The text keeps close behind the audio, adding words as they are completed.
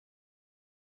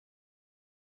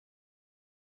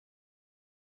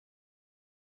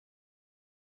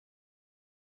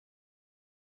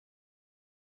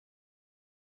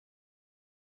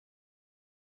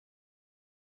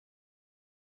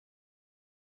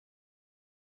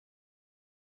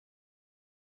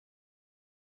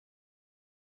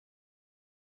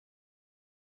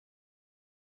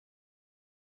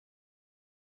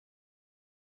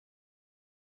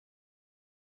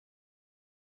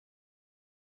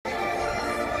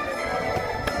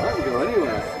can't go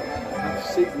anywhere.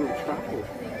 Signal travel.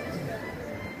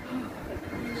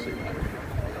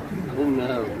 Oh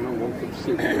no, not one from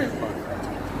signal.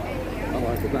 I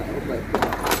like that. Okay.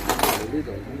 The lid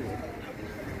on,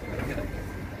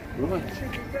 right.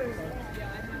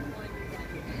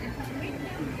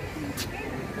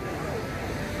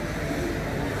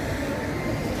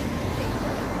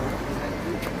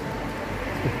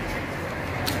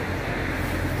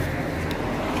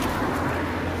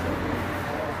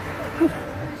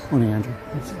 Morning, Andrew.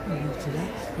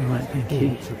 All right, thank you.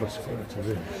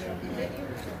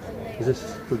 Is this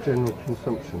for general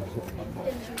consumption?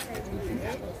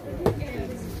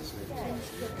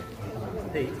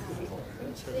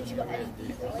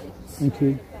 Thank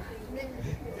you.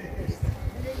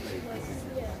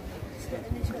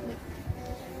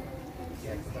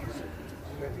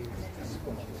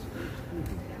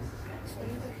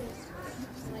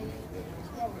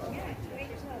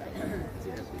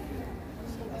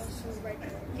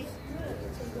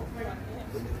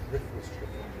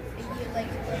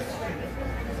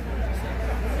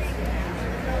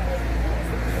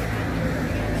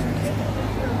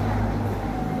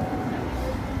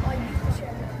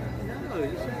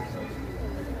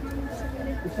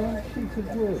 Is that a sheet of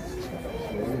wood?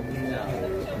 No.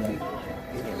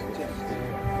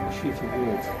 A sheet of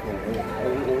wood.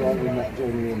 Or are we not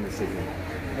joining in the signal?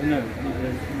 Oh no, don't need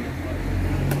anything.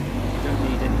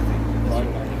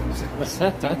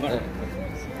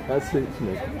 That suits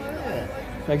me.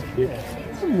 Thank you.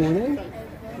 Good morning.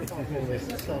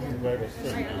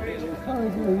 How are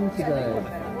you today?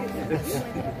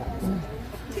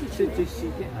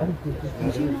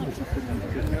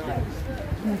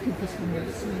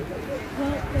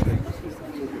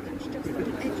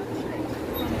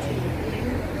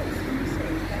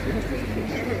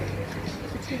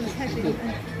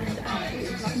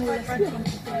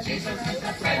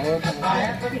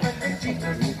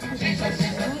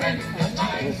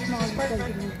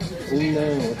 Oh no,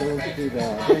 I don't want to do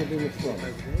that. I don't want to do the front.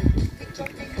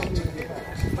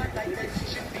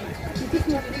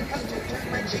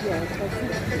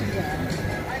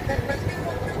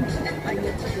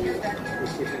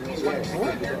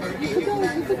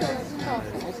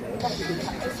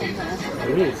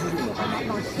 There is, isn't there?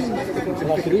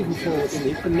 Well, I could even fall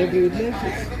asleep and nobody would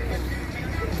notice.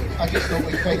 I just thought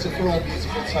we'd cater for all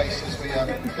musical tastes as we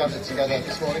gathered together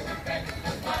this morning.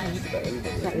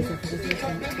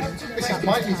 This is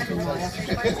my musical taste.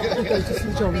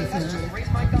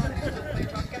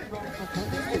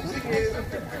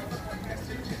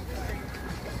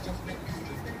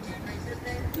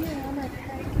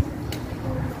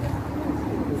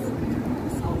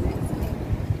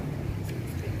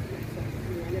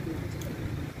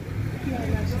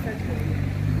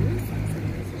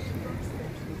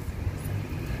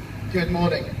 Good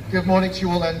morning. Good morning to you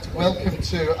all and welcome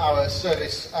to our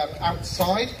service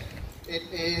outside. It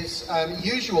is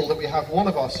usual that we have one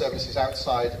of our services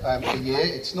outside a year.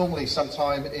 It's normally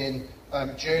sometime in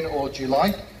June or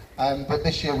July, but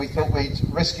this year we thought we'd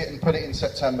risk it and put it in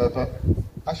September, but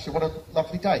actually what a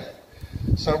lovely day.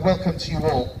 So welcome to you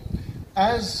all.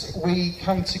 As we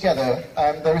come together,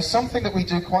 there is something that we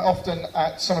do quite often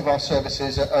at some of our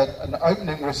services, an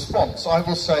opening response. I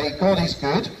will say, God is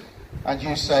good. And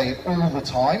you say all the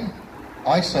time,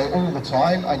 I say all the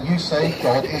time, and you say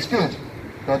God is good.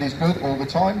 God is good all the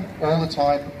time,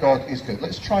 God is good.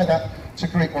 Let's try that to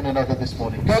greet one another this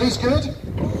morning. God is good?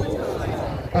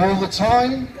 All the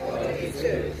time?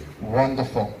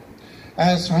 Wonderful.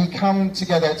 As we come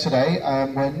together today,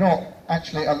 we're not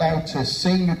actually allowed to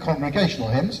sing congregational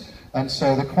hymns, and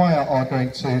so the choir are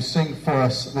going to sing for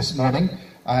us this morning.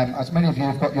 As many of you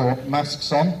have got your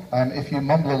masks on, if you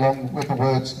mumble along with the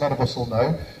words, none of us will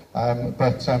know,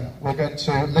 but we're going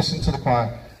to listen to the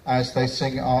choir as they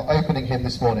sing our opening hymn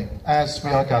this morning. As we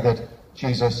are gathered,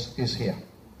 Jesus is here.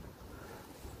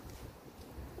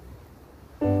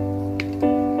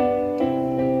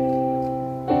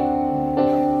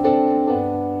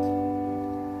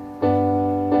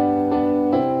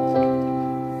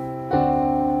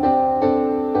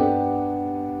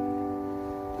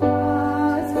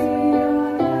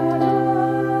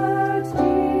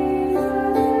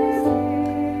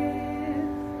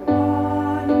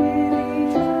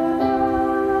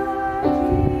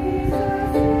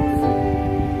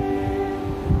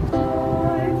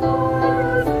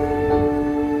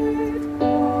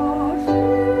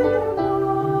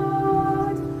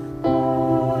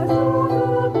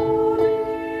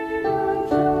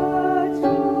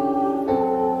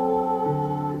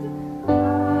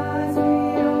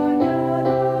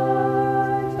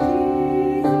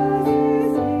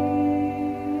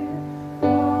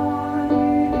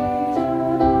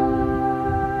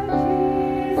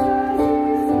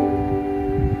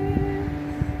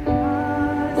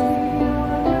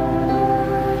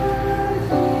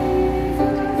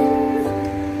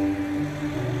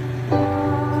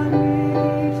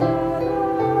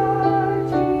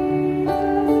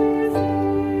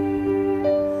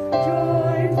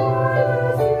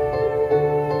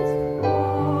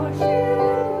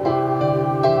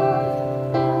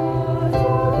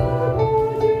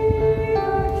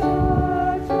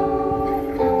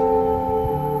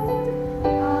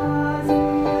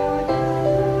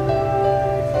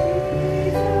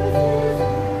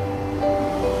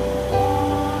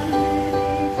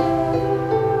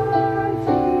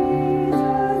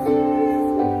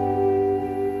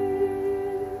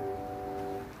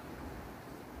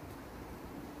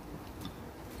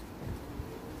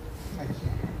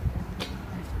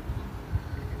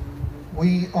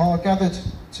 gathered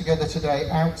together today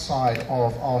outside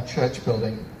of our church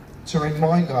building to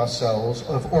remind ourselves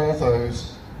of all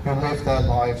those who live their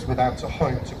lives without a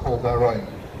home to call their own.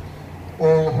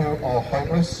 All who are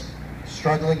homeless,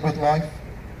 struggling with life,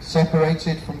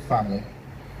 separated from family.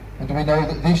 And we know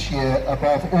that this year,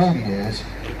 above all years,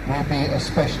 will be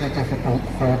especially difficult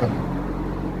for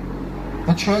them.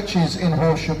 The churches in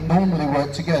Horsham normally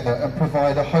work together and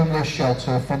provide a homeless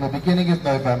shelter from the beginning of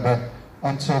November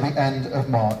until the end of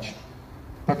March.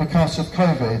 But because of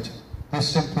COVID, this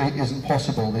simply isn't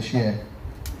possible this year.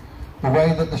 The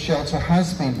way that the shelter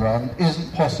has been run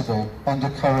isn't possible under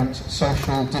current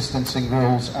social distancing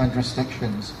rules and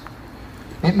restrictions.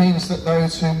 It means that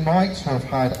those who might have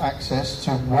had access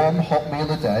to one hot meal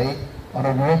a day and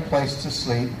a warm place to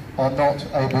sleep are not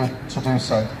able to do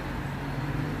so.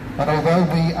 And although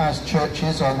we as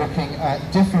churches are looking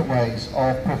at different ways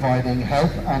of providing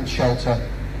help and shelter,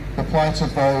 the plight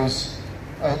of those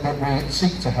that we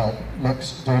seek to help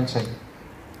looks daunting.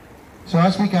 So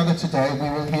as we gather today, we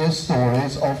will hear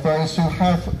stories of those who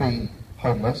have been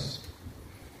homeless.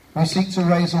 We seek to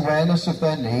raise awareness of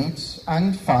their needs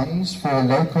and funds for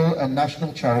local and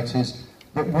national charities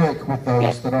that work with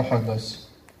those that are homeless.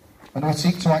 And we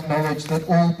seek to acknowledge that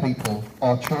all people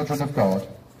are children of God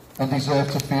and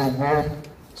deserve to feel warm,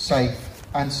 safe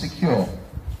and secure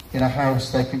in a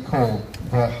house they can call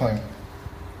their home.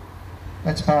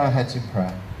 Let's bow our heads in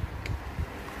prayer.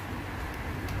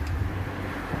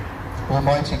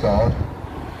 Almighty God,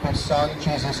 whose Son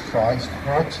Jesus Christ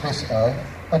walked this earth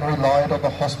and relied on the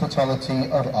hospitality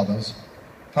of others,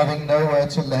 having nowhere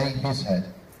to lay his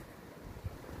head.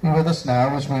 Be with us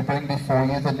now as we bring before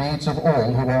you the needs of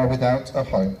all who are without a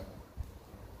home.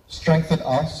 Strengthen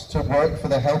us to work for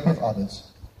the help of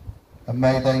others, and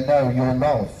may they know your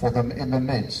love for them in the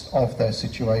midst of their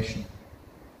situation.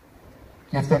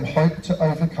 Give them hope to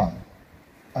overcome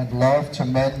and love to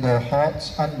mend their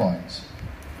hearts and minds.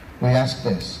 We ask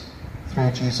this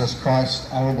through Jesus Christ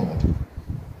our Lord.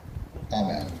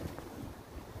 Amen.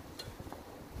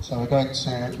 So we're going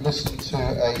to listen to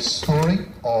a story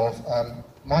of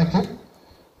Michael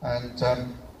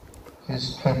and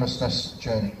his homelessness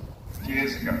journey.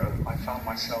 Years ago, I found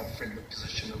myself in the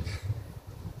position of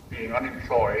being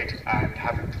unemployed and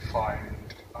having to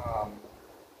find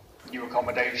new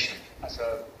accommodation. As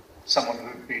someone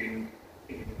who'd been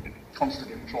in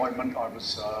constant employment, I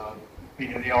was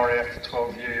been in the RAF for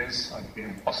 12 years. I'd been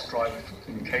a bus driver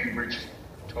in Cambridge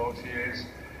for 12 years.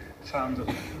 Found that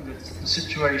the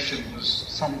situation was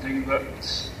something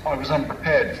that I was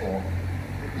unprepared for.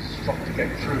 It was tough to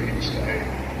get through each day.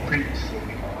 Previously,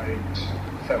 I'd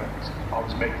felt I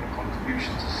was making a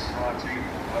contribution to society.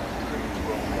 I was doing it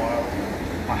worthwhile.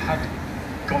 I had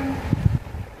gone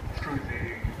through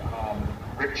the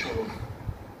ritual of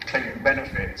claiming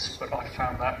benefits, but I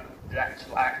found that the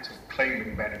actual act of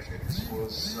claiming benefits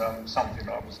was something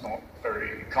I was not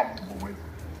very comfortable with.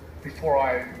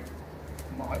 Before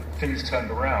things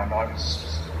turned around, I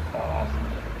was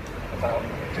about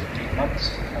 15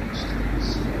 months on the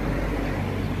streets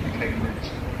in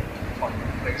Cambridge,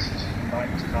 finding places from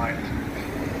night to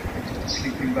night, just a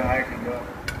sleeping bag and a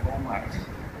floor mat.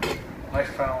 I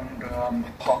found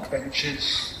park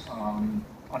benches,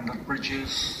 under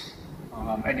bridges,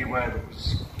 anywhere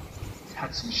that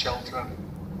had some shelter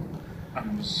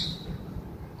and was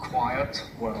quiet,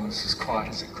 well, as quiet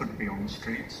as it could be on the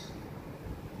streets.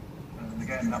 And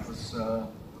again, that was an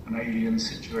alien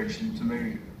situation to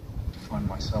me to find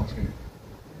myself in.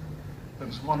 There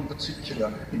was one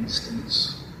particular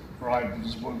instance where I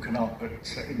was woken up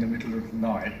in the middle of the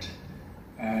night,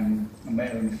 and a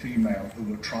male and a female who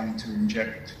were trying to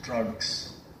inject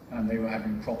drugs, and they were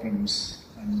having problems,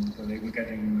 and they were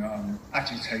getting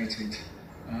agitated,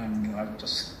 and I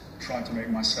just tried to make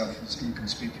myself as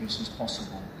inconspicuous as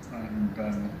possible,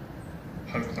 and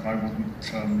hope that I wouldn't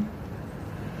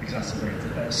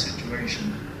exacerbate their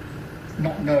situation.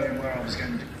 Not knowing where I was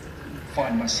going to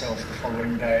find myself the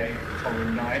following day, the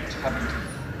following night, having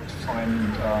to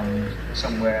find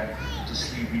somewhere to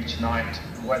sleep each night.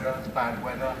 The weather, the bad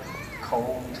weather, the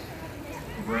cold,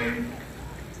 the rain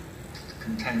to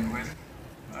contend with.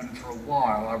 And for a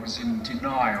while I was in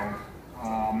denial.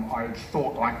 I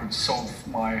thought I could solve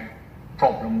my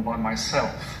problem by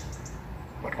myself.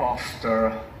 But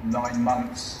after 9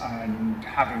 months and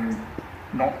having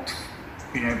not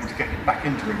been able to get back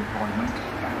into employment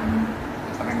and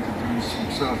having to do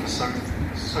some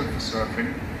sofa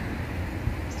surfing,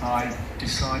 I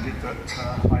decided that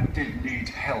I did need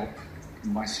help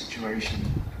in my situation.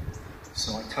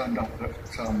 So I turned up at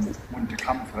Winter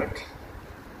Comfort,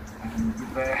 and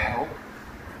with their help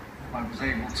I was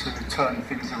able to turn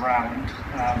things around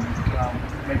and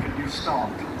make a new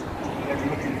start. They were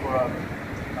looking for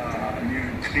a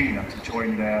new cleaner to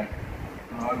join their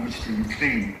Overstream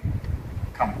Clean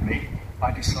company.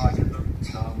 I decided that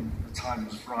the time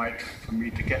was right for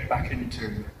me to get back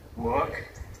into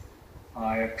work.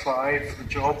 I applied for the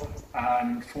job,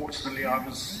 and fortunately I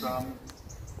was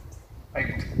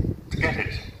able to get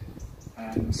it.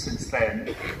 And since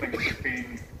then, things have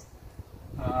been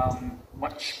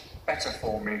much better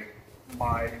for me.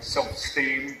 My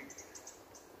self-esteem,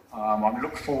 I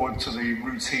look forward to the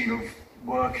routine of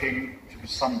working, which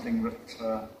was something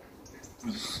that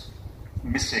was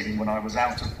missing when I was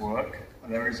out of work.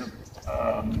 There is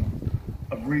a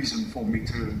reason for me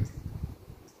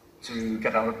to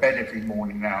get out of bed every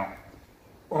morning now.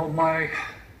 Well, my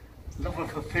love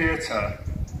of the theatre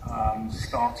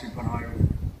started when I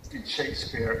did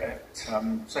Shakespeare at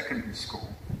secondary school.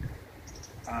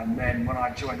 And then when I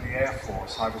joined the Air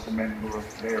Force, I was a member of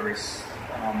various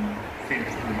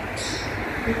theatre groups.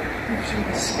 It gives you an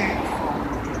escape from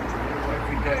your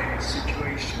everyday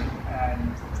situation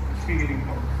and the feeling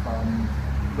of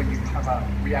when you have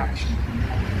a reaction from the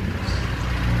audience.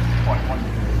 Quite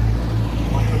wonderful.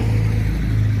 My hope for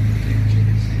the future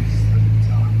is that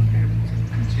I will be able to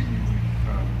continue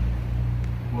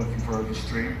with working for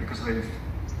Overstream, because they've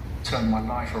turned my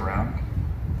life around,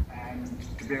 and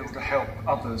to be able to help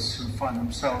others who find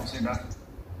themselves in a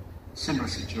similar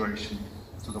situation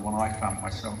to the one I found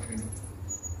myself in.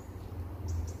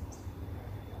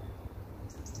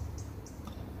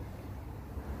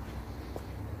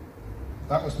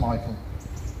 That was Michael.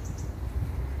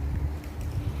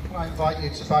 Can I invite you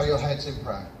to bow your heads in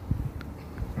prayer?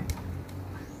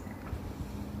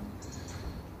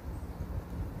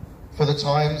 For the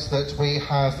times that we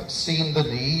have seen the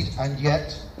need and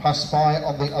yet passed by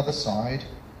on the other side,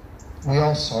 we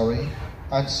are sorry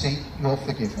and seek your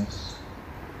forgiveness.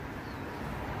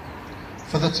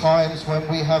 For the times when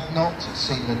we have not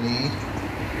seen the need,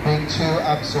 being too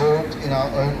absorbed in our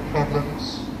own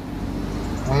problems,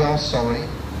 we are sorry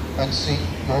and seek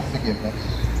your forgiveness.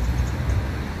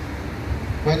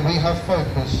 When we have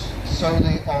focused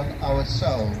solely on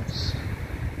ourselves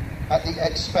at the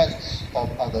expense of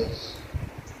others,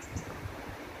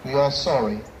 we are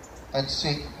sorry and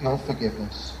seek your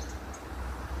forgiveness.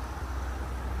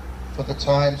 For the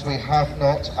times we have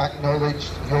not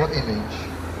acknowledged your image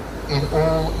in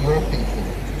all your people,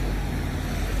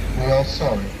 we are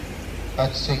sorry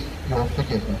and seek your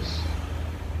forgiveness.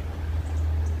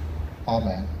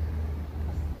 Amen.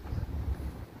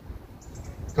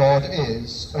 God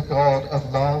is a God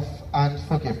of love and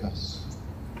forgiveness.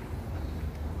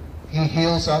 He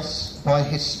heals us by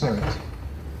his Spirit.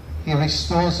 He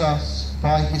restores us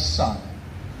by his Son.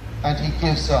 And he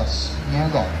gives us new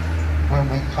life when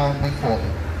we come before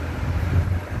him.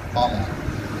 Amen.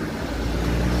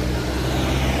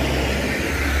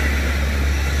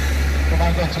 We're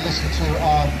now going to listen to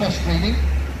our first reading.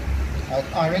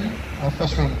 Irene, our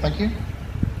first reading, thank you.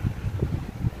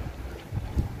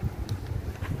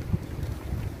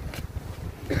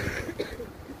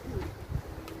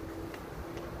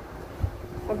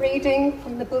 A reading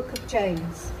from the book of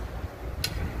James.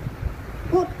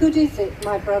 What good is it,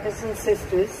 my brothers and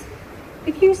sisters,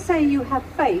 if you say you have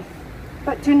faith,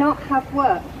 but do not have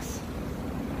works?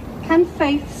 Can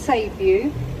faith save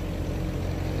you?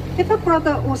 If a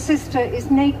brother or sister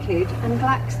is naked and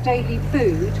lacks daily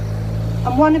food,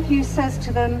 and one of you says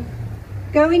to them,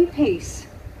 "Go in peace,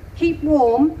 keep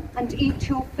warm and eat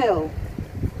your fill,"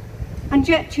 and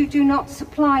yet you do not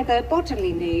supply their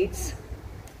bodily needs,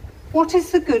 what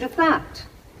is the good of that?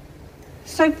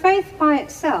 So faith by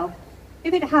itself,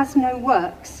 if it has no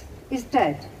works, is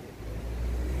dead.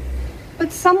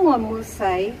 But someone will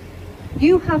say,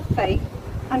 "You have faith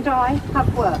and I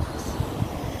have works.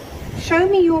 Show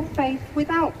me your faith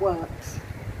without works,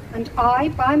 and I,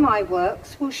 by my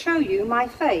works, will show you my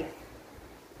faith.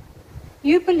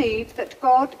 You believe that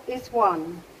God is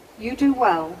one. You do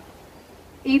well.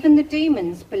 Even the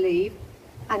demons believe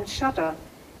and shudder.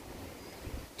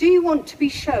 Do you want to be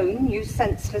shown, you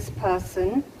senseless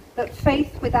person, that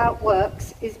faith without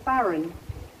works is barren?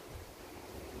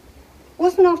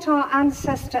 Was not our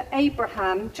ancestor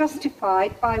Abraham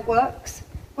justified by works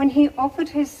when he offered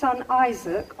his son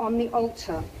Isaac on the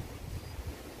altar?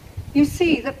 You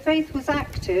see that faith was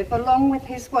active along with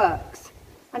his works,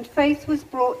 and faith was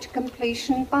brought to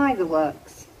completion by the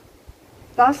works.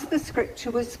 Thus the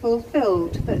scripture was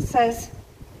fulfilled that says,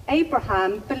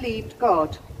 Abraham believed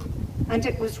God, and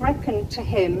it was reckoned to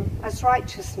him as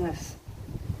righteousness,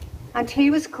 and he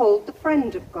was called the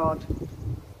friend of God.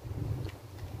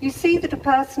 You see that a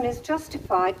person is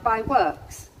justified by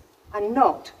works, and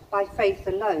not by faith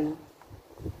alone.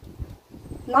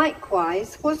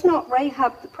 Likewise, was not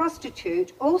Rahab the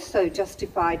prostitute also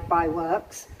justified by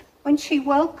works when she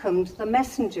welcomed the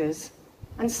messengers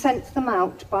and sent them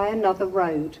out by another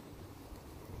road?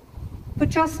 For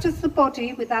just as the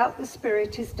body without the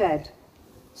spirit is dead,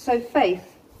 so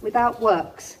faith without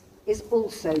works is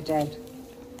also dead.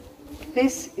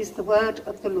 This is the word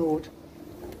of the Lord.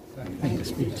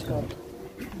 Thanks be to God.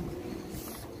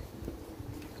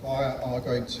 Choir are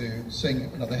going to sing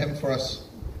another hymn for us.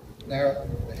 Now,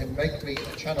 the hymn, Make Me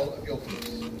a Channel of Your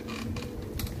Peace.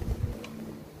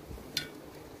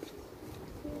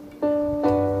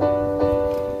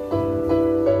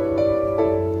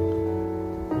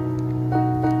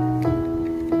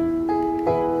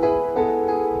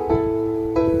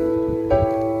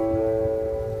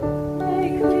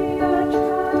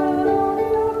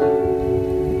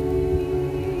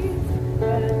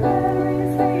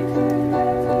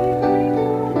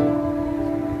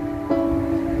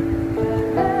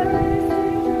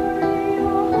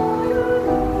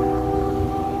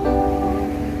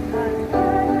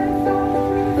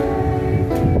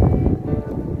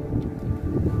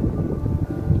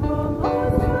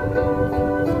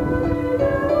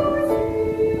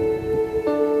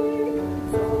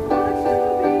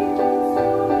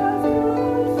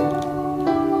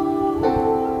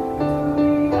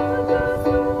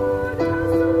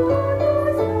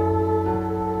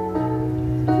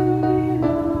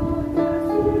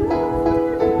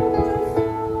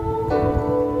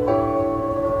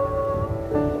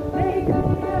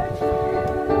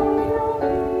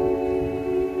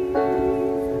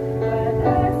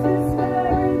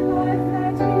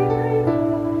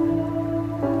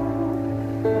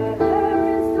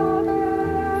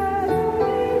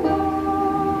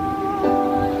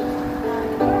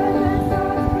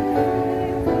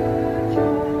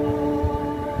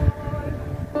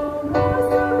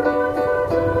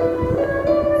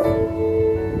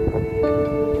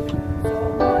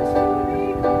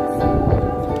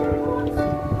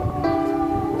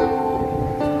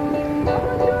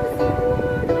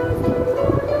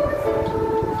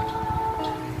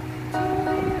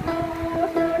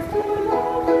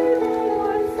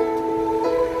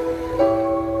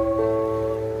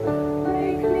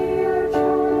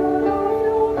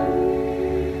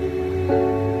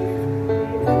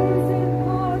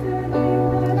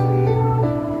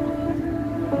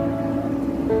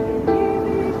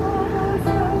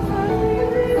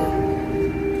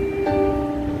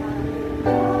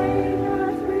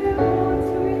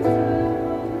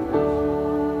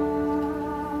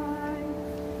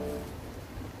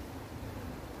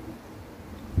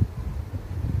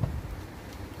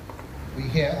 We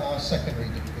hear our second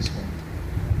reading this morning.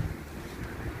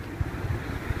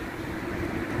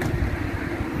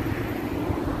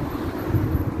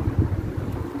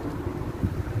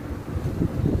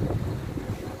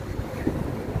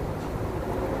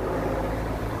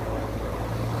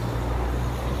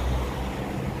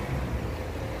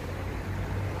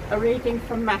 A reading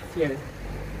from Matthew.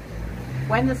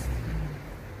 When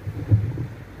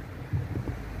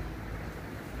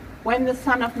the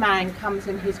Son of Man comes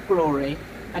in his glory,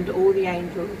 and all the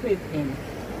angels with him,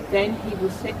 then he will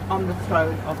sit on the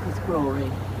throne of his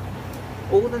glory.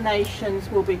 All the nations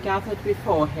will be gathered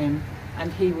before him,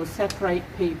 and he will separate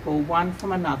people one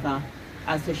from another,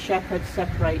 as the shepherd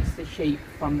separates the sheep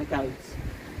from the goats.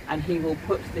 And he will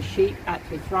put the sheep at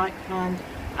his right hand,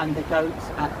 and the goats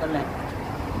at the left.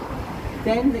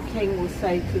 Then the king will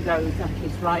say to those at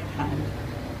his right hand,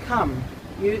 "Come,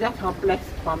 you that are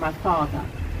blessed by my Father,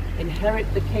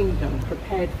 inherit the kingdom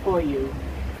prepared for you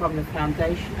from the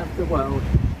foundation of the world.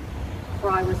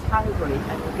 For I was hungry,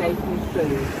 and you gave me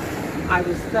food. I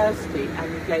was thirsty,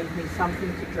 and you gave me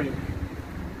something to drink.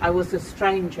 I was a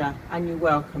stranger, and you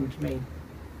welcomed me.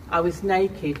 I was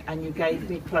naked, and you gave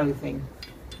me clothing.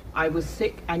 I was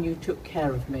sick, and you took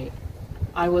care of me.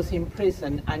 I was in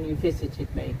prison, and you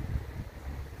visited me."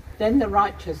 Then the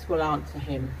righteous will answer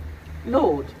him,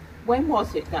 "Lord, when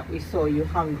was it that we saw you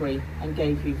hungry and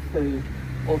gave you food,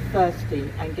 or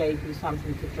thirsty and gave you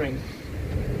something to drink?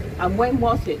 And when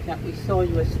was it that we saw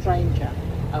you a stranger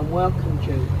and welcomed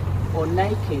you, or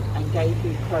naked and gave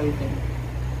you clothing?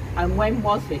 And when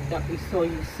was it that we saw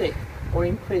you sick or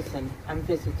in prison and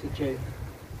visited you?"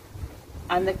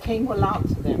 And the king will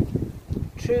answer them,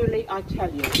 "Truly I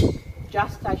tell you,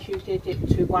 just as you did it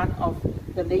to one of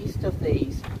the least of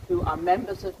these, who are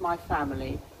members of my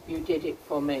family, you did it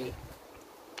for me."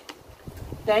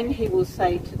 Then he will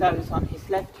say to those on his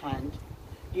left hand,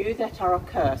 "You that are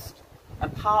accursed,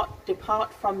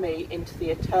 depart from me into the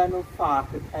eternal fire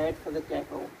prepared for the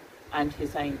devil and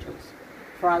his angels.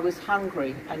 For I was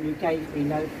hungry, and you gave me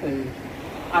no food.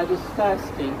 I was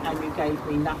thirsty, and you gave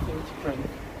me nothing to drink.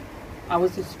 I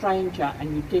was a stranger,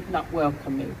 and you did not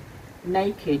welcome me.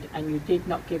 Naked, and you did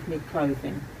not give me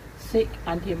clothing. Sick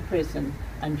and in prison,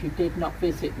 and you did not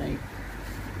visit me.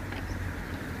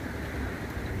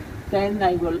 Then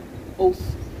they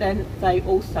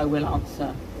also will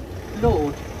answer,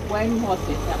 Lord, when was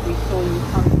it that we saw you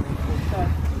hungry or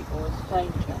thirsty or a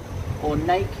stranger, or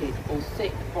naked or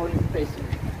sick or in prison,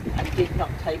 and did not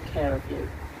take care of you?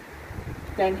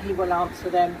 Then he will answer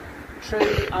them,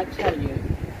 truly I tell you,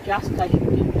 just as you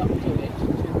did not do it to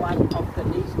one of the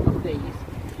least of these,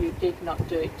 you did not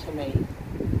do it to me.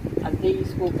 And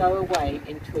these will go away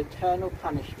into eternal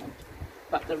punishment,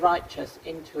 but the righteous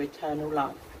into eternal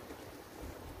life.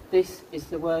 This is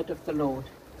the word of the Lord.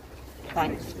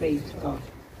 Thanks be to God.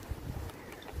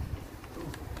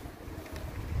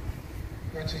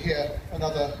 We're going to hear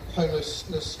another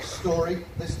homelessness story.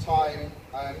 This time,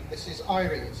 this is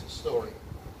Irene's story.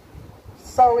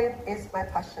 Sewing is my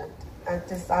passion, and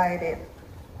designing.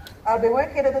 I've been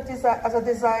working as a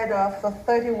designer for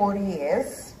 31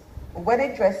 years.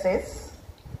 Wedding dresses,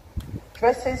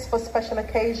 dresses for special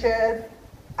occasion,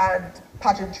 and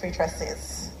pageantry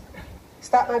dresses.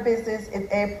 Start my business in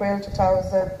April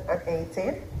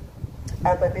 2018,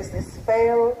 and my business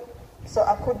failed, so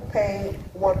I couldn't pay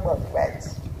 1 month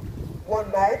rent.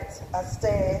 One night, I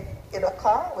stayed in a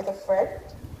car with a friend,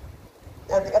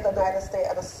 and the other night I stayed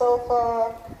on a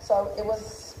sofa, so it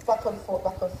was back and forth,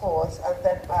 and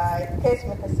then my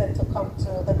caseworker said to come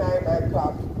to the 99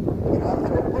 Club, you know,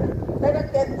 and then I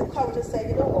get the courage to say,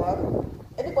 you know what,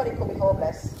 anybody could be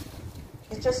homeless.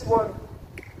 It's just one.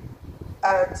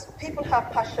 And people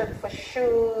have passion for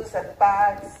shoes and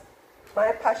bags.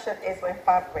 My passion is my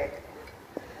fabric.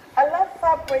 I love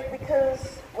fabric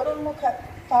because when I look at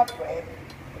fabric,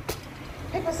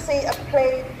 people see a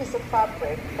plain piece of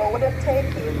fabric, but when I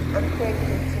take it and create it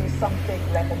into something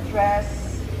like a dress,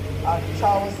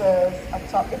 trousers, a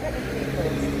top, it really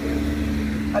different.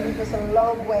 And it was a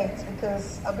long wait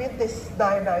because I'm in this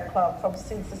 99 Club from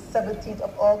since the 17th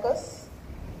of August,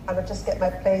 and I just get my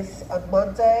place on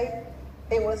Monday.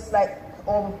 It was like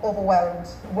overwhelmed.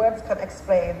 Words can't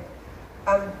explain.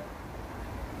 And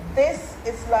this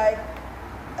is like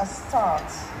a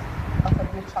start of a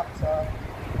new chapter.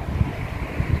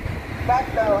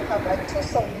 Right now I have like 2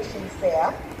 sewing machines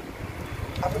there.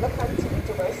 I'm going to continue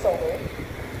to my sewing,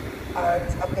 and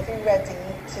I'm getting ready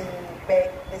to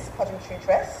make this pageantry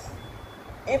dress.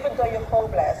 Even though you're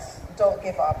homeless, don't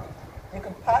give up. You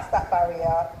can pass that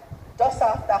barrier, dust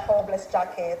off that homeless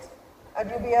jacket, and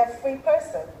you'll be a free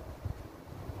person.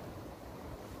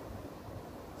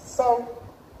 So,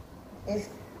 if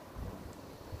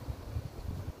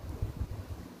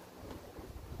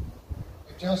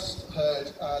we've just heard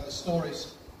the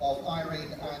stories of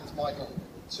Irene and Michael,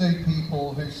 2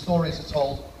 people whose stories are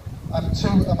told, and 2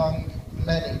 among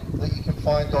many that you can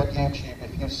find on YouTube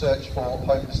if you search for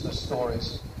homelessness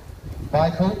stories.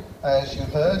 Michael, as you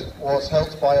heard, was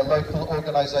helped by a local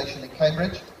organisation in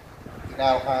Cambridge. He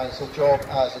now has a job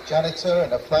as a janitor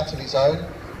and a flat of his own,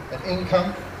 an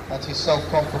income, and his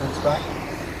self-confidence back.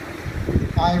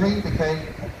 Irene became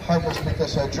homeless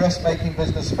because her dressmaking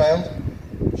business failed.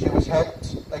 She was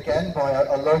helped again by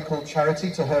a local charity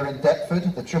to her in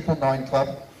Deptford, the 999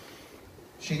 Club.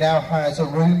 She now has a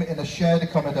room in a shared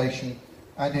accommodation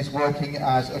and is working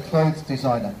as a clothes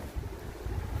designer.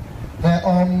 There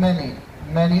are many,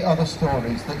 many other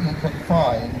stories that you can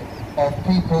find of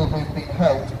people who've been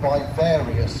helped by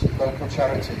various local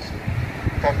charities.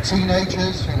 From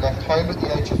teenagers who left home at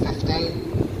the age of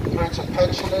 15, through to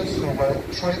pensioners who were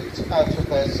tricked out of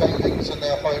their savings and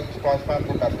their homes by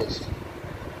family members.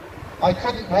 I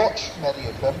couldn't watch many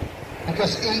of them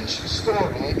because each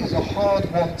story is a hard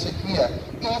one to hear,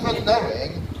 even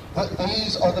knowing that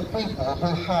these are the people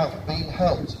who have been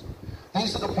helped.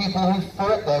 These are the people who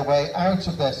fought their way out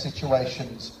of their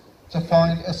situations to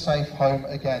find a safe home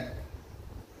again.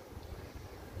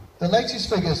 The latest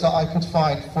figures that I could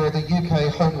find for the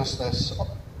UK homelessness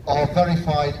are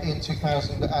verified in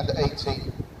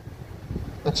 2018.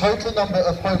 The total number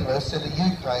of homeless in the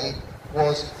UK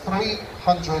was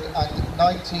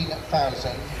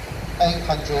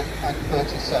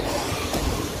 319,837.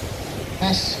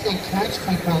 This includes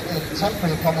people in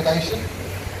temporary accommodation,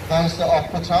 those that are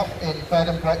put up in bed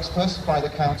and breakfast by the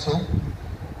council,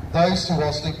 those who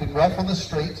are sleeping rough on the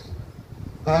street,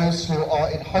 those who are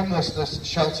in homelessness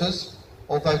shelters,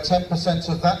 although 10%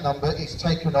 of that number is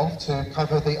taken off to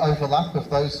cover the overlap of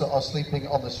those that are sleeping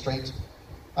on the street,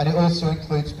 and it also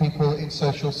includes people in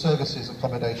social services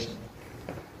accommodation.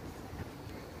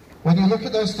 When you look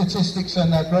at those statistics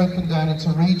and they're broken down into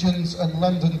regions and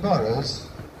London boroughs,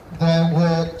 there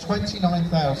were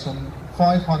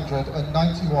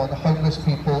 29,591 homeless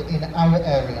people in our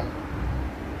area.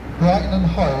 Brighton and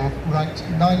Hove ranked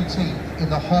 19th in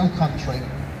the whole country,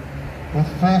 with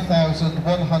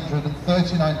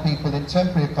 4,139 people in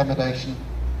temporary accommodation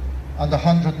and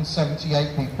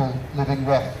 178 people living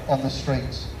rough on the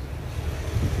streets.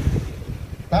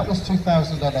 That was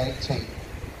 2018.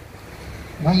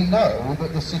 We know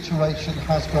that the situation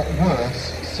has got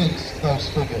worse since those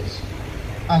figures,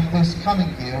 and this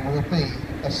coming year will be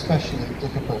especially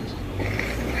difficult.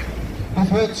 We've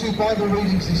heard two Bible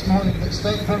readings this morning that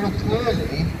state very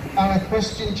clearly our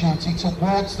Christian duty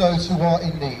towards those who are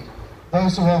in need,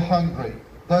 those who are hungry,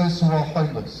 those who are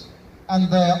homeless.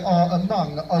 And there are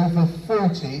among over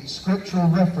 40 scriptural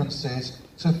references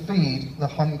to feed the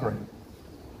hungry.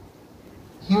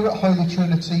 Here at Holy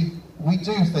Trinity, we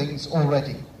do things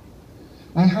already.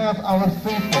 We have our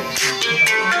food boxes.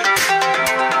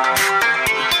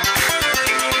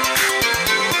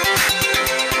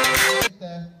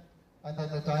 And then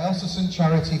the diocesan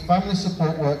charity family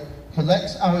support work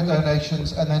collects our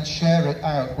donations and then share it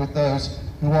out with those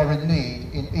who are in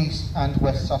need in East and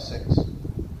West Sussex.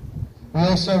 We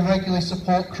also regularly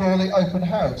support Crawley Open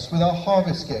House with our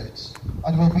harvest gifts,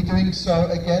 and we'll be doing so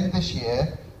again this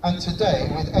year and today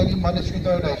with any monetary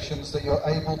donations that you're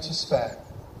able to spare.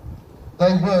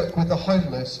 They work with the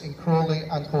homeless in Crawley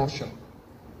and Horsham.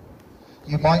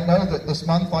 You might know that this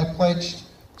month I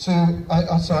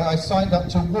signed up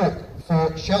to Walk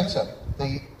for Shelter,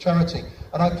 the charity,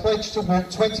 and I pledged to walk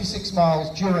 26 miles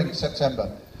during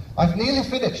September. I've nearly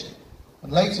finished,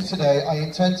 and later today I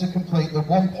intend to complete the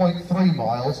 1.3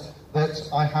 miles that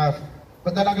I have,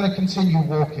 but then I'm going to continue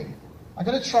walking. I'm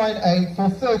going to try and aim for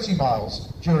 30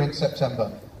 miles during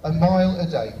September, a mile a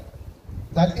day.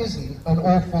 That isn't an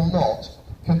awful lot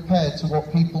compared to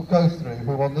what people go through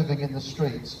who are living in the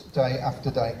streets day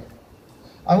after day.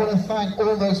 I want to thank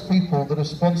all those people that have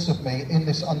sponsored me in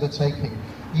this undertaking.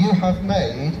 You have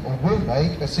made, or will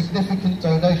make, a significant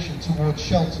donation towards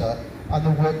Shelter and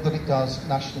the work that it does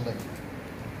nationally.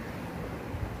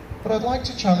 But I'd like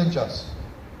to challenge us.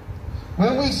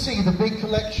 When we see the big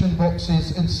collection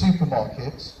boxes in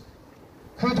supermarkets,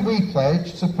 could we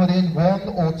pledge to put in 1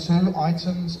 or 2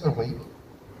 items a week?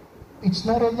 It's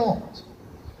not a lot.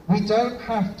 We don't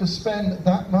have to spend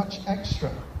that much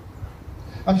extra.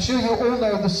 I'm sure you all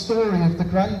know the story of the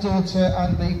granddaughter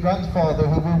and the grandfather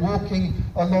who were walking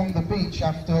along the beach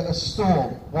after a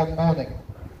storm one morning.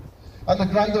 And the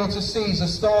granddaughter sees a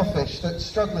starfish that's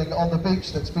struggling on the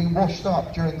beach that's been washed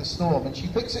up during the storm, and she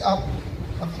picks it up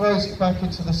and throws it back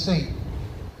into the sea.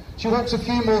 She walks a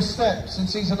few more steps and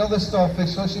sees another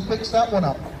starfish, so she picks that one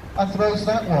up and throws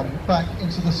that one back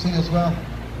into the sea as well.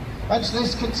 And so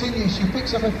this continues. She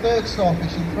picks up a third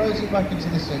starfish and throws it back into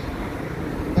the sea.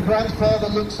 The grandfather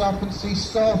looks up and sees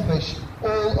starfish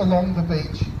all along the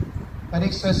beach. And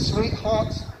he says,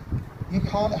 "Sweetheart, you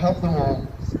can't help them all.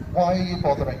 Why are you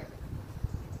bothering?"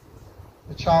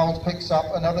 The child picks up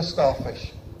another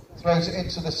starfish, throws it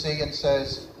into the sea and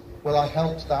says, "Well, I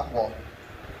helped that one."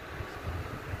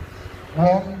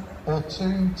 1 or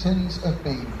 2 tins of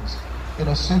beans in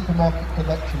a supermarket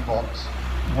collection box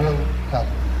will help.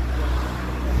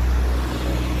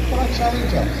 But I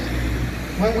challenge us.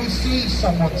 When we see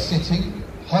someone sitting,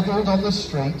 huddled on the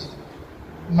street,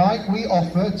 might we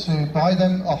offer to buy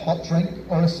them a hot drink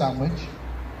or a sandwich?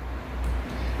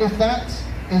 If that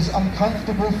is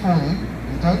uncomfortable for you,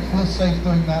 you don't feel safe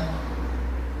doing that,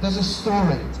 there's a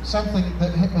story, something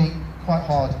that hit me quite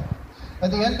hard.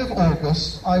 At the end of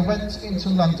August, I went into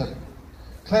London.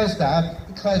 Claire's dad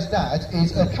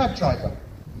is a cab driver,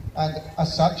 and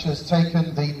as such has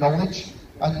taken the knowledge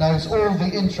and knows all the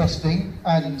interesting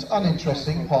and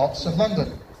uninteresting parts of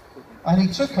London. And he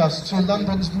took us to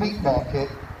London's meat market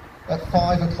at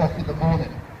 5 o'clock in the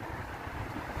morning.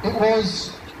 It was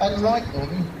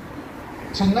enlightening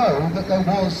to know that there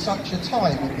was such a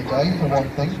time in the day, for one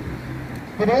thing,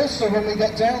 but also when we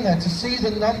get down there to see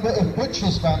the number of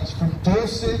butchers' vans from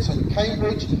Dorset and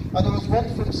Cambridge, and there was one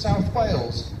from South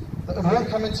Wales, that have all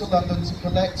come into London to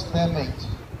collect their meat.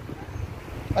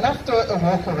 And after a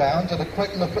walk around and a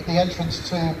quick look at the entrance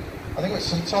to, I think it's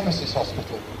St Thomas's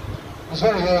Hospital, it was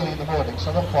very early in the morning, so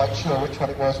I'm not quite sure which one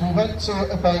it was, we went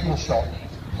to a bagel shop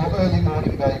for early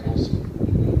morning bagels.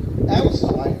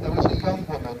 Outside, there was a young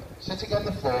woman sitting on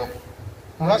the floor,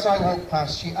 who as I walked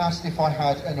past, she asked if I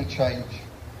had any change.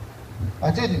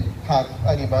 I didn't have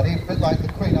any money, a bit like the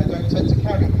Queen, I don't tend to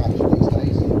carry cash these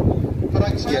days. But I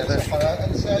turned to her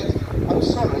and said, "I'm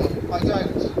sorry, I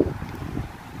don't."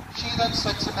 She then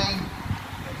said to me,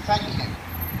 "Thank you."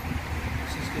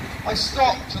 I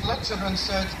stopped and looked at her and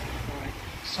said,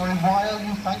 "So sorry, why are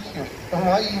you thanking me? Or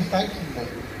why are you thanking me?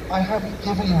 I haven't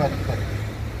given you anything.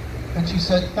 And she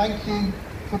said, thank you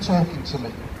for talking to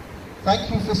me.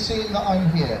 Thank you for seeing that I'm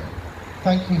here.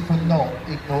 Thank you for not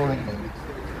ignoring me.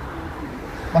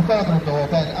 My father-in-law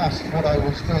then asked what I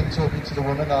was doing talking to the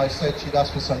woman, and I said she'd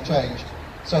asked for some change.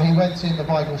 So he went in the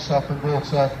Bible shop and bought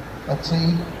her a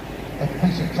tea, a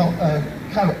piece of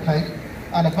carrot cake,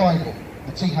 and a Bible.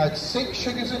 The tea had 6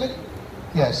 sugars in it?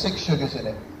 Yeah, 6 sugars in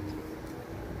it.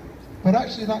 But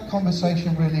actually that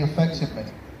conversation really affected me.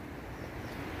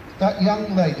 That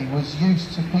young lady was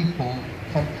used to people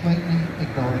completely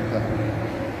ignoring her.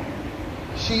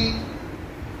 She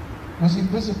was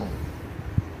invisible.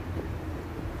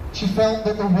 She felt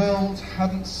that the world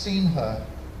hadn't seen her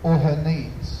or her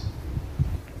needs.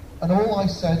 And all I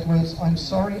said was, I'm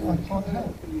sorry, I can't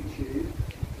help.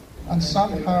 And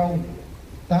somehow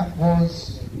that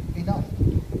was enough.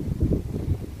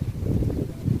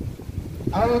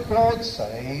 Our God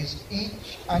says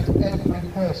each and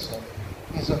every person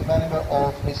is a member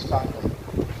of his family.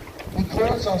 He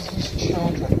calls us his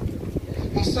children.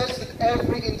 He says that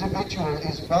every individual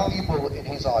is valuable in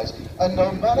his eyes, and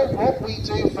no matter what we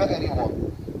do for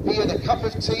anyone, be it a cup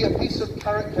of tea, a piece of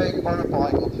carrot cake, or a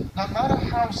Bible, no matter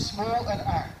how small an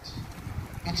act,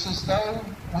 it's as though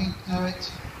we do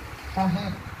it for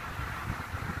him.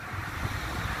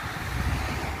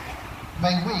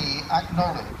 May we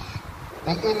acknowledge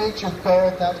the image of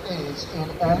God that is in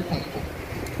all people,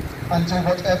 and do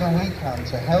whatever we can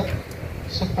to help,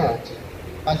 support,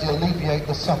 and alleviate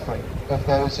the suffering of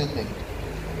those in need.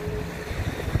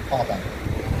 Amen.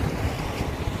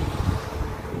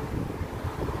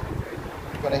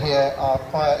 We're going to hear our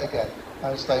choir again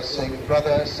as they sing,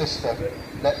 Brother, Sister,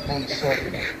 Let Me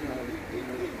Serve You.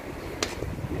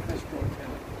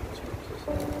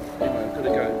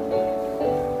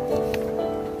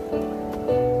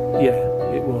 Yeah,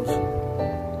 it was.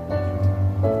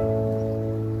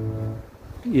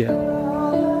 Yeah.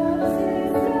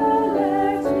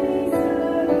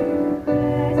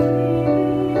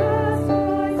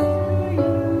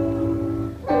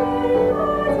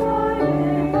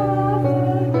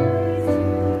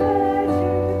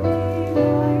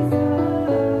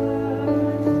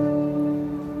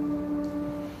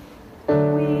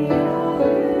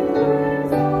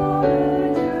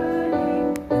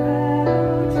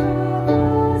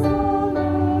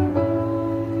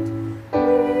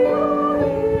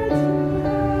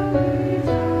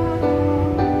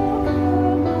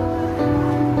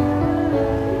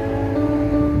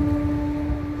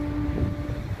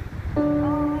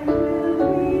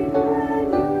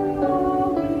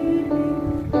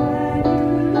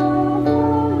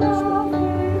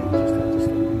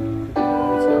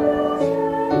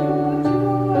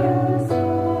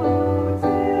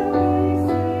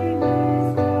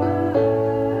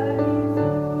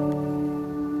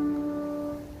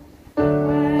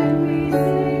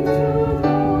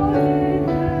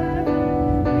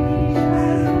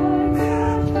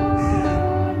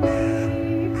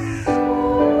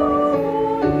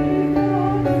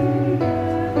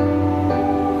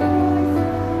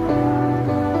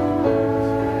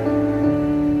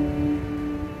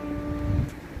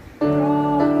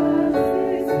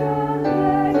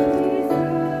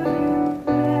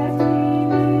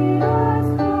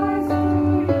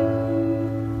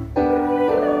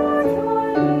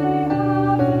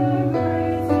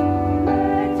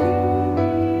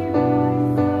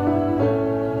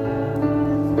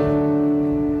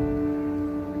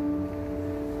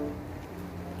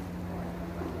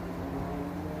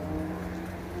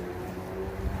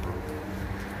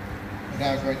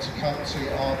 Now going to come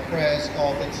to our prayers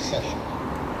of intercession.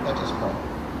 Let us pray.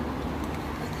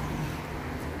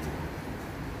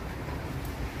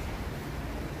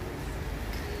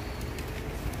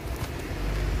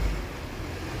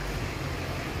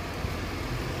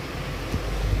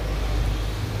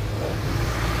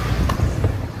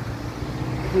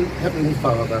 Heavenly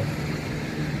Father,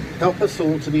 help us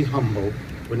all to be humble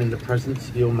when in the presence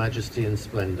of your majesty and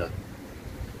splendour,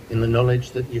 in the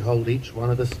knowledge that you hold each one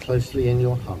of us closely in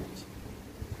your heart.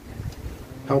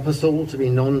 Help us all to be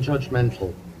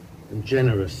non-judgmental and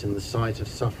generous in the sight of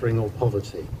suffering or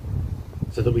poverty,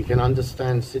 so that we can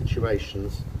understand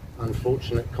situations,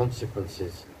 unfortunate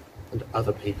consequences, and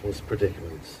other people's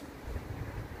predicaments.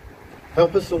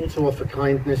 Help us all to offer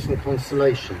kindness and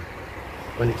consolation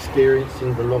when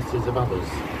experiencing the losses of others,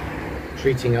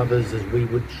 treating others as we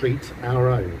would treat our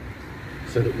own,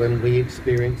 so that when we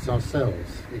experience it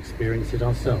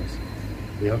ourselves,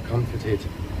 we are comforted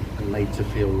and made to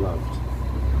feel loved.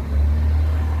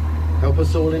 Help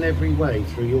us all in every way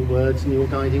through your words and your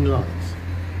guiding lights,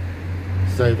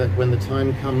 so that when the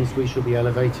time comes we shall be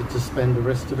elevated to spend the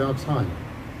rest of our time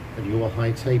at your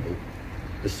high table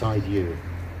beside you.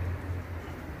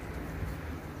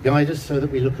 Guide us so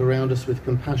that we look around us with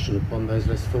compassion upon those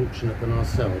less fortunate than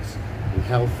ourselves in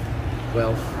health,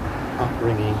 wealth,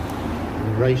 upbringing,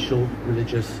 in racial,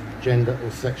 religious, gender or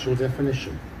sexual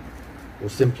definition, or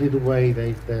simply the way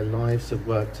their lives have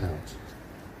worked out.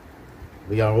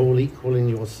 We are all equal in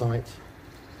your sight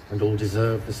and all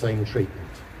deserve the same treatment.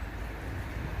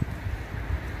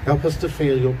 Help us to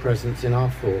feel your presence in our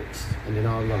thoughts and in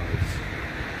our lives,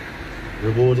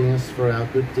 rewarding us for our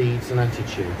good deeds and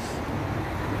attitudes,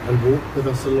 and walk with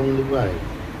us along the way,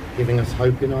 giving us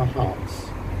hope in our hearts,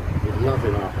 with love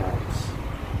in our hearts,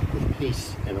 with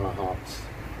peace in our hearts,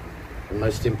 and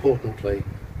most importantly,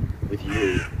 with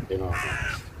you in our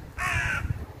hearts.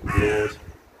 Lord,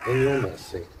 in your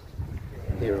mercy,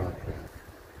 hear our prayer.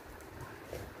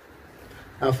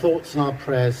 Our thoughts and our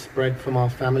prayers spread from our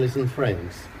families and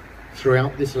friends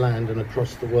throughout this land and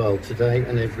across the world today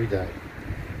and every day.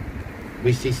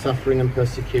 We see suffering and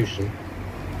persecution,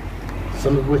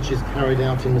 some of which is carried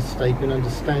out in mistaken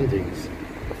understandings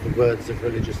of the words of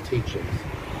religious teachings,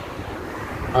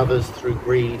 others through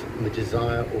greed and the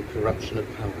desire or corruption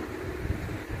of power.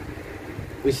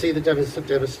 We see the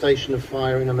devastation of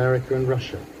fire in America and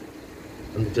Russia,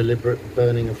 and the deliberate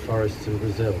burning of forests in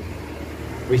Brazil.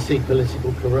 We see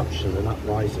political corruption and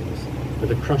uprisings, with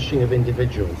the crushing of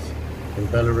individuals in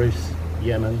Belarus,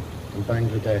 Yemen and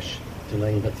Bangladesh, to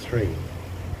name but three.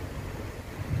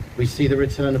 We see the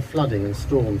return of flooding and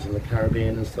storms in the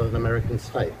Caribbean and Southern American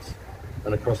states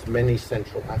and across many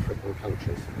Central African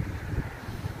countries.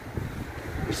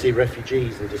 We see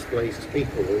refugees and displaced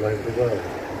people all over the world.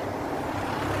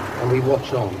 And we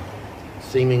watch on,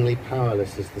 seemingly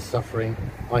powerless as the suffering,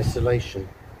 isolation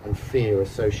and fear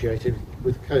associated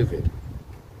with COVID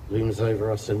looms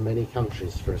over us in many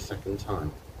countries for a second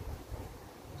time.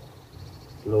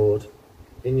 Lord,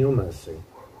 in your mercy,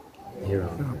 hear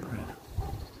our prayer.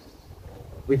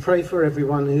 We pray for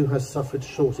everyone who has suffered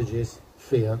shortages,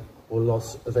 fear or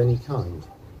loss of any kind,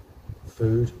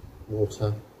 food,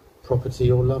 water,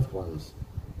 property or loved ones,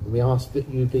 and we ask that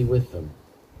you be with them.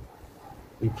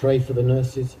 We pray for the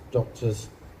nurses, doctors,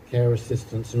 care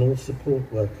assistants and all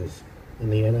support workers in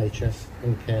the NHS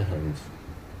and care homes,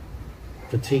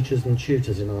 for teachers and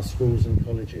tutors in our schools and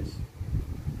colleges,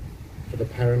 for the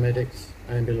paramedics,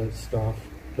 ambulance staff,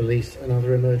 police and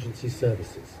other emergency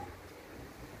services,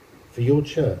 for your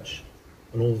church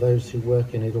and all those who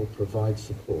work in it or provide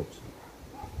support.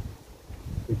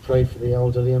 We pray for the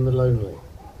elderly and the lonely,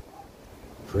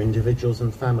 for individuals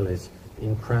and families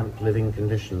in cramped living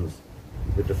conditions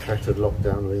with the threat of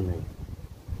lockdown looming,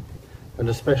 and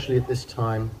especially at this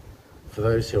time for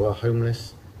those who are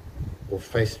homeless or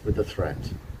faced with the threat,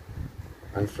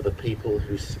 and for the people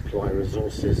who supply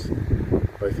resources,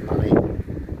 both money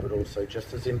but also,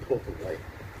 just as importantly,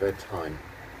 their time.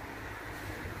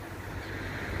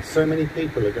 So many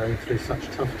people are going through such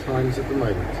tough times at the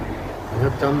moment and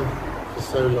have done for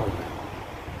so long.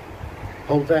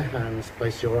 Hold their hands,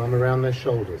 place your arm around their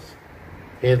shoulders,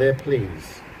 hear their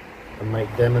pleas, and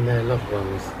make them and their loved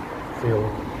ones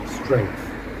feel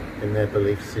strength in their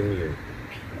beliefs in you.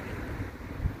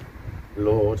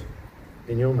 Lord,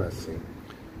 in your mercy,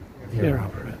 hear our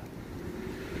prayer.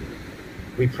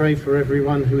 We pray for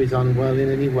everyone who is unwell in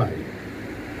any way,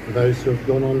 for those who have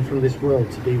gone on from this world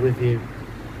to be with you,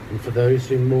 and for those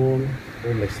who mourn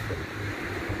or miss them.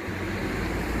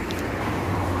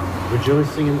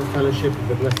 Rejoicing in the fellowship of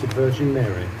the Blessed Virgin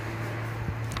Mary,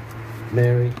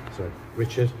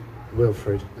 Richard,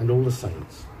 Wilfred, and all the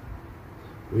saints,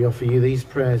 we offer you these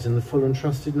prayers in the full and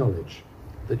trusted knowledge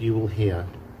that you will hear,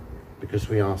 because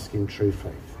we ask in true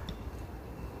faith.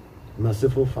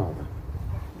 Merciful Father,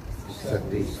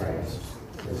 accept these prayers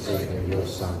for the sake of your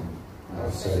Son,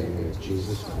 our Saviour,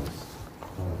 Jesus Christ.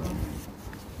 Amen.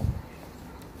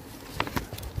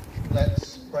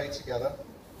 Let's pray together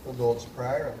the Lord's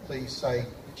Prayer, and please say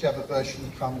whichever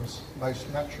version comes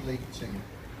most naturally to you.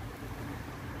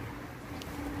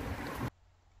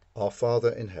 Our Father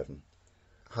in heaven,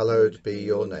 hallowed be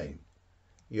your name.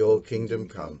 Your kingdom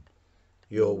come,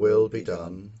 your will be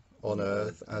done, on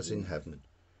earth as in heaven.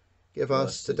 Give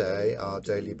us today our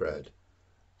daily bread.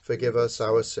 Forgive us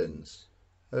our sins,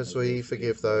 as we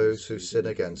forgive those who sin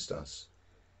against us.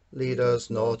 Lead us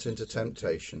not into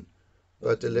temptation,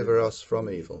 but deliver us from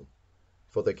evil.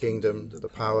 For the kingdom, the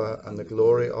power, and the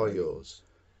glory are yours,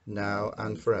 now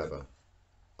and forever.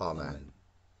 Amen.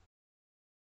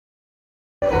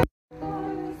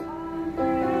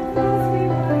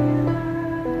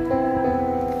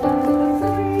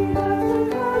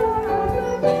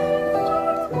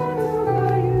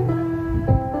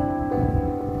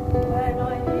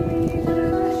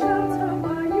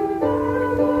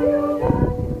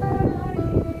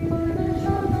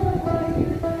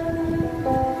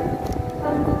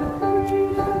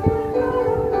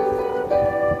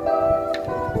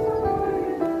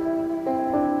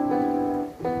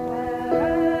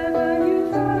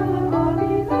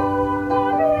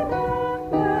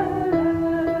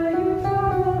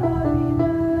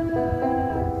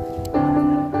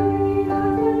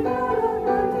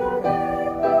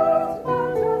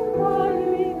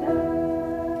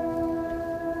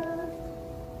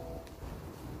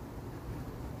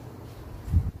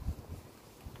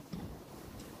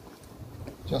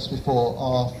 Just before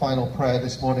our final prayer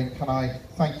this morning, can I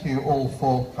thank you all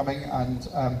for coming and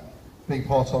being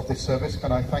part of this service.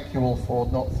 Can I thank you all for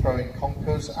not throwing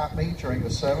conkers at me during the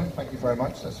sermon? Thank you very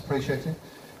much, that's appreciated.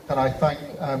 Can I thank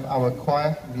our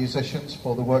choir musicians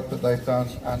for the work that they've done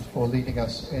and for leading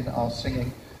us in our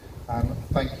singing.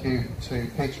 Thank you to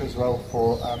Peter as well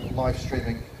for live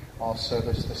streaming our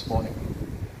service this morning.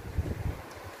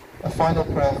 A final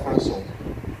prayer for us all.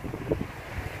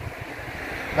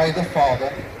 May the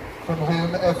Father, from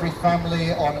whom every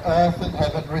family on earth and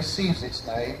heaven receives its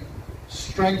name,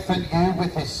 strengthen you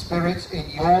with his Spirit in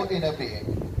your inner being,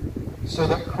 so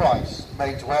that Christ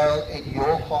may dwell in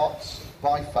your hearts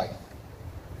by faith.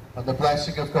 And the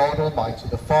blessing of God Almighty,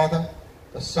 the Father,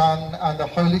 the Son, and the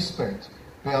Holy Spirit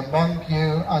be among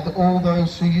you and all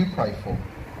those who you pray for,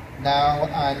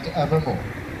 now and evermore.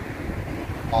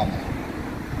 Amen.